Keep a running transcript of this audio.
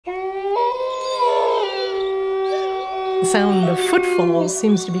The sound of footfalls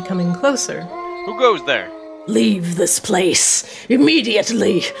seems to be coming closer. Who goes there? Leave this place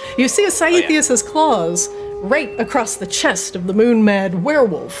immediately. You see Saithius' claws right across the chest of the moon-mad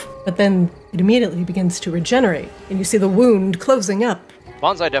werewolf, but then it immediately begins to regenerate, and you see the wound closing up.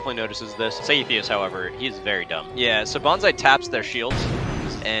 Bonsai definitely notices this. Saithius, however, he is very dumb. Yeah, so Bonsai taps their shields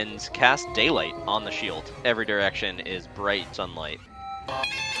and casts daylight on the shield. Every direction is bright sunlight.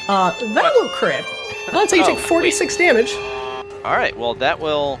 That will crit. So you take 46 damage. Alright, well that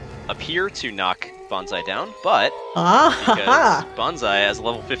will appear to knock Bonsai down, but because Bonsai, as a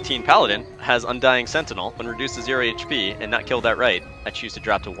level 15 paladin, has Undying Sentinel and reduces 0 HP and not killed outright, I choose to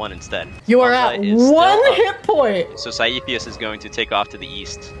drop to 1 instead. You are at 1 hit point! So Saithius is going to take off to the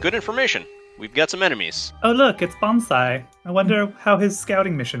east. Good information. We've got some enemies. Oh look, it's Bonsai. I wonder how his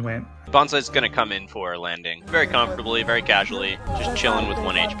scouting mission went. Bonsai's gonna come in for a landing. Very comfortably, very casually, just chilling with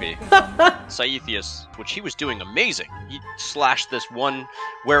 1 HP. Saithius, which he was doing amazing. He slashed this one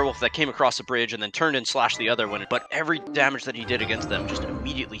werewolf that came across the bridge and then turned and slashed the other one, but every damage that he did against them just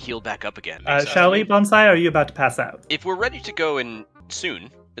immediately healed back up again. Shall we, Bonsai, or are you about to pass out? If we're ready to go in soon,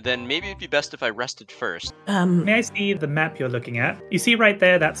 then maybe it'd be best if I rested first. May I see the map you're looking at? You see right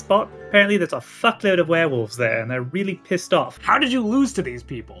there, that spot? Apparently there's a fuckload of werewolves there, and they're really pissed off. How did you lose to these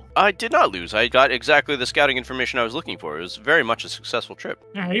people? I did not lose. I got exactly the scouting information I was looking for. It was very much a successful trip.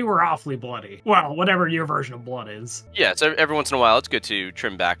 Yeah, you were awfully bloody. Well, whatever your version of blood is. Yeah, so every once in a while it's good to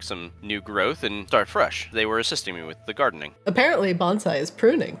trim back some new growth and start fresh. They were assisting me with the gardening. Apparently Bonsai is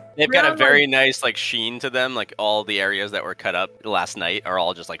pruning. They've got a very nice sheen to them. Like all the areas that were cut up last night are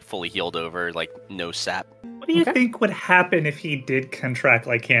all just fully healed over, no sap. What do you think would happen if he did contract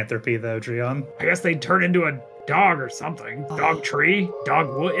lycanthropy, though, Drion? I guess they'd turn into a dog or something. Dog tree?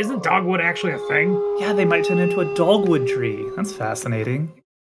 Dogwood? Isn't dogwood actually a thing? Yeah, they might turn into a dogwood tree. That's fascinating.